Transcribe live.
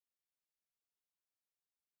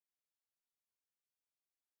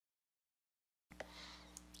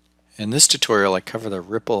In this tutorial, I cover the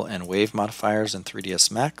ripple and wave modifiers in 3ds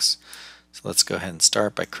Max. So let's go ahead and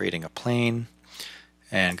start by creating a plane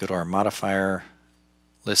and go to our modifier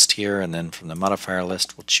list here, and then from the modifier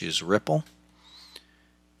list we'll choose ripple.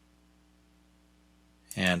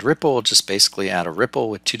 And ripple will just basically add a ripple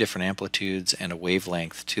with two different amplitudes and a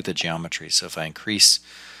wavelength to the geometry. So if I increase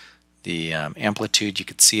the amplitude, you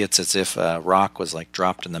could see it's as if a rock was like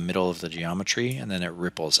dropped in the middle of the geometry and then it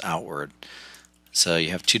ripples outward. So you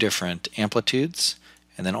have two different amplitudes,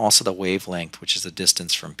 and then also the wavelength, which is the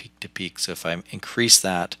distance from peak to peak. So if I increase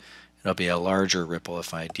that, it'll be a larger ripple.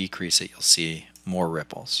 If I decrease it, you'll see more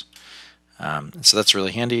ripples. So that's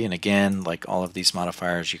really handy. And again, like all of these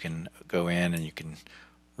modifiers, you can go in and you can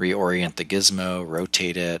reorient the gizmo,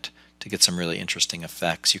 rotate it to get some really interesting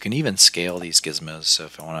effects. You can even scale these gizmos. So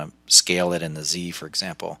if I want to scale it in the Z, for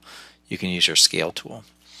example, you can use your scale tool.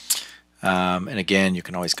 And again, you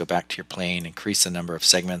can always go back to your plane, increase the number of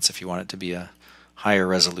segments if you want it to be a higher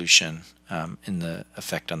resolution in the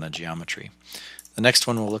effect on the geometry. The next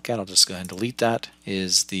one we'll look at, I'll just go ahead and delete that,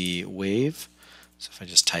 is the wave. So if I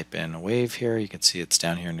just type in a wave here, you can see it's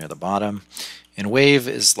down here near the bottom. And wave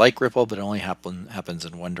is like ripple, but it only happens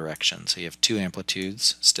in one direction. So you have two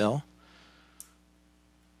amplitudes still.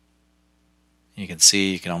 You can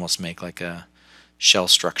see you can almost make like a shell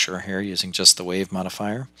structure here using just the wave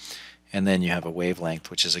modifier. And then you have a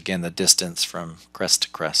wavelength, which is again the distance from crest to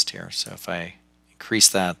crest here. So if I increase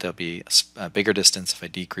that, there'll be a bigger distance. If I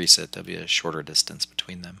decrease it, there'll be a shorter distance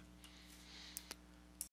between them.